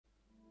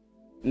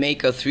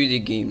Make a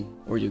 3D game,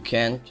 or you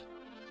can't.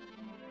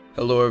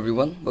 Hello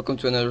everyone, welcome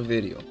to another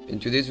video. In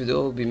today's video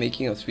I will be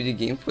making a 3D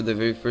game for the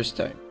very first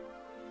time.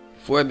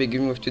 Before I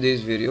begin with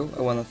today's video,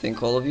 I want to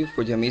thank all of you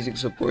for the amazing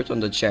support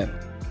on the channel.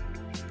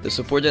 The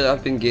support that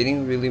I've been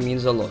getting really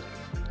means a lot.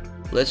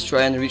 Let's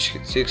try and reach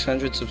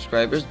 600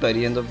 subscribers by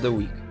the end of the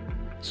week.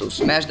 So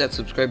smash that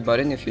subscribe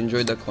button if you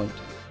enjoyed the content.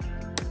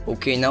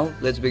 Okay, now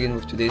let's begin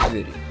with today's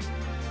video.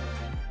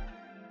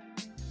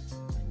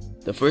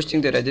 The first thing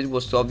that I did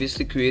was to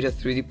obviously create a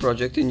 3D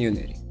project in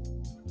Unity.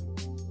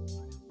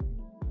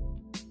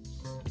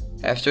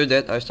 After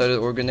that, I started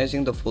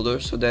organizing the folder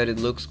so that it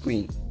looks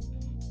clean.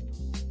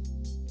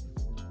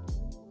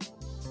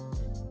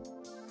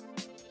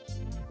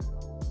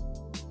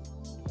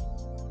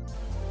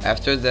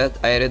 After that,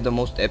 I added the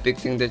most epic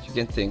thing that you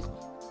can think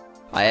of.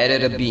 I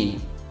added a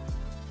bean.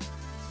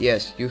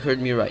 Yes, you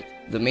heard me right.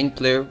 The main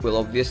player will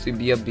obviously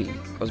be a bean,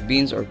 because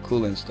beans are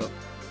cool and stuff.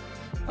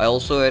 I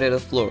also added a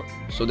floor,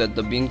 so that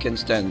the bean can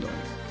stand on.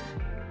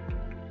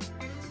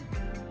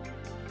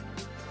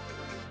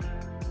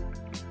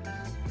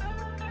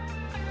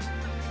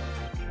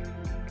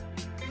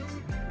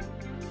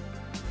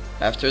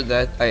 After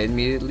that, I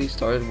immediately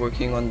started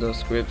working on the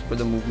script for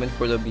the movement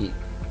for the bean.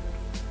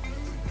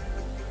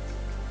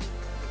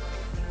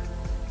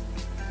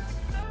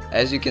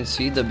 As you can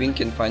see, the bean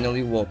can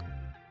finally walk.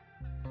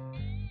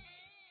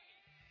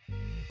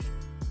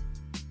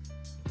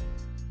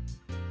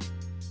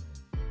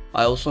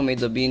 I also made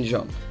the bean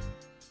jump.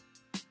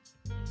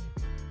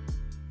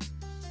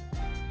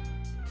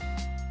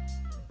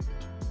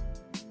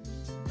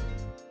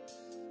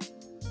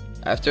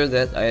 After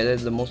that, I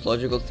added the most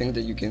logical thing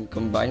that you can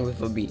combine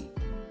with a bean.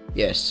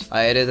 Yes,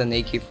 I added an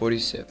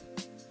AK-47.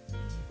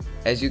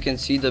 As you can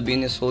see, the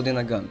bean is holding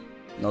a gun.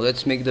 Now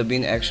let's make the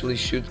bean actually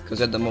shoot,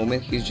 because at the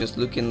moment he's just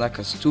looking like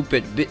a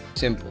stupid bit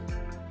simple.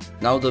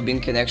 Now the bean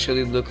can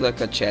actually look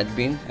like a Chad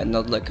bean and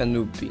not like a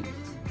noob bean.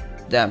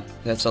 Damn,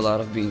 that's a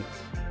lot of beans.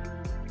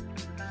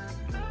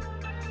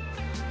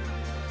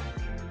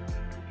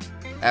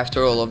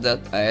 After all of that,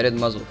 I added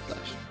muzzle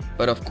flash,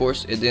 but of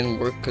course it didn't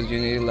work because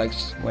Unity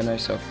likes when I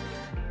suffer.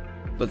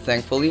 But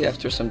thankfully,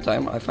 after some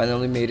time, I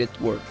finally made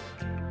it work.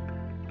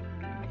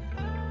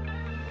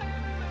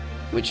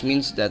 Which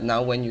means that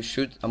now when you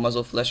shoot, a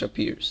muzzle flash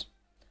appears.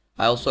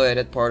 I also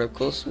added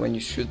particles when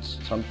you shoot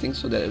something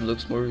so that it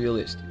looks more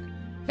realistic,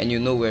 and you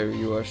know where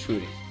you are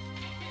shooting.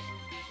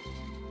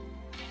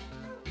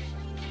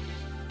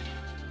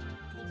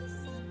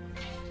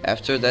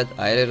 After that,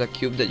 I added a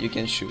cube that you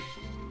can shoot.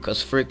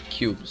 Cause frick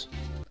cubes.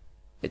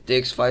 It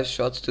takes 5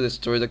 shots to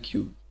destroy the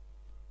cube.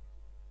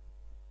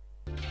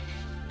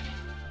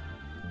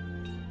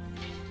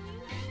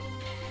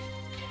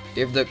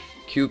 If the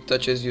cube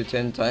touches you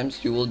 10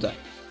 times, you will die.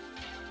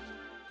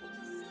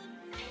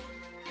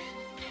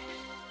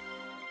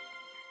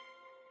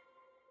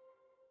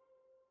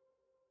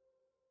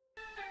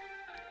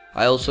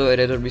 I also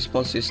added a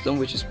respawn system,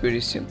 which is pretty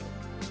simple.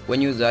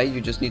 When you die,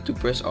 you just need to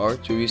press R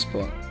to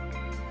respawn.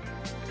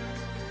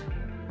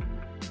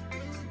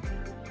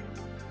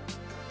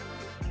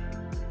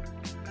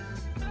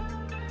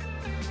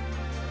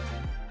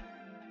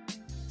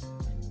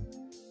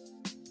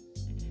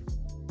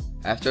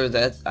 After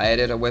that, I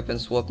added a weapon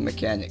swap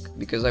mechanic,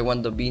 because I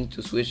want the bean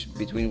to switch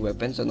between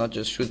weapons and not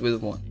just shoot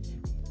with one.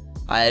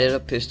 I added a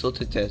pistol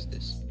to test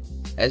this.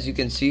 As you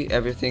can see,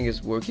 everything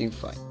is working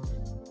fine.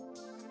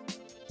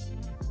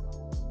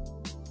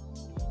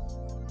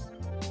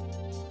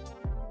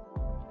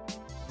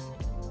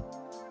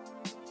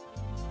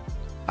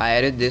 I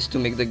added this to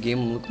make the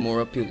game look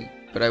more appealing,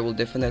 but I will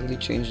definitely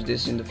change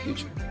this in the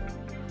future.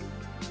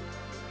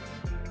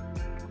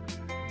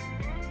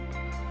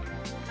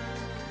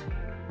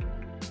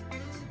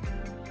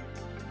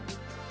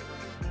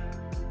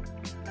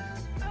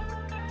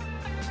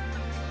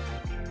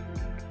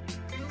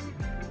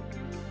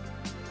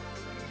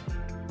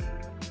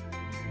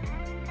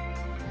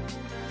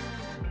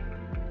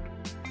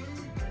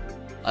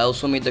 I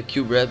also made the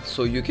cube red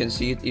so you can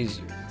see it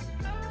easier.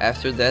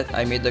 After that,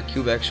 I made the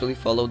cube actually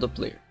follow the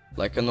player,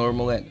 like a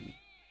normal enemy.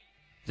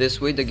 This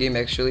way the game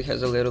actually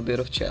has a little bit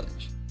of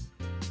challenge.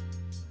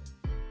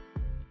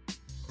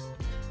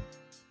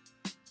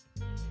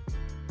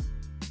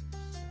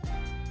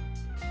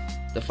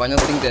 The final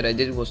thing that I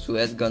did was to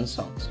add gun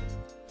sounds.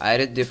 I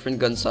added different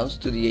gun sounds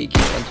to the AK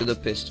and to the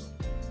pistol.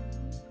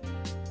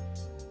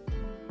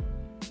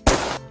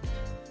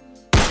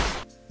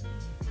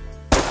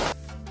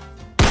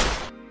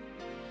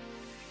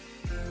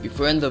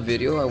 Before I end the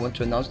video, I want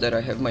to announce that I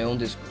have my own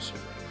Discord server.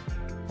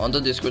 On the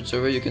Discord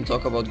server you can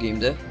talk about game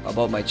dev,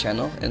 about my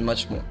channel, and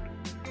much more.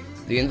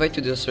 The invite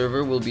to the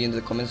server will be in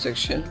the comment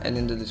section and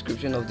in the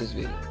description of this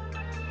video.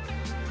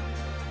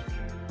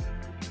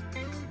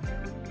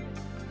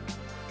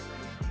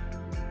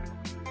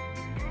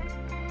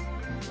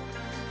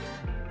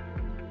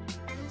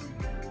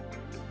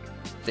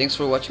 Thanks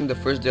for watching the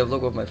first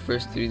devlog of my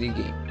first 3D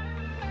game.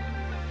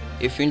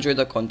 If you enjoyed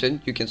the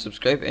content, you can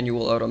subscribe and you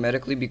will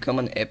automatically become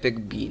an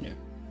epic beaner.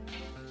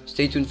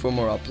 Stay tuned for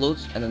more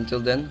uploads, and until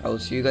then, I will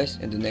see you guys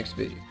in the next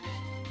video.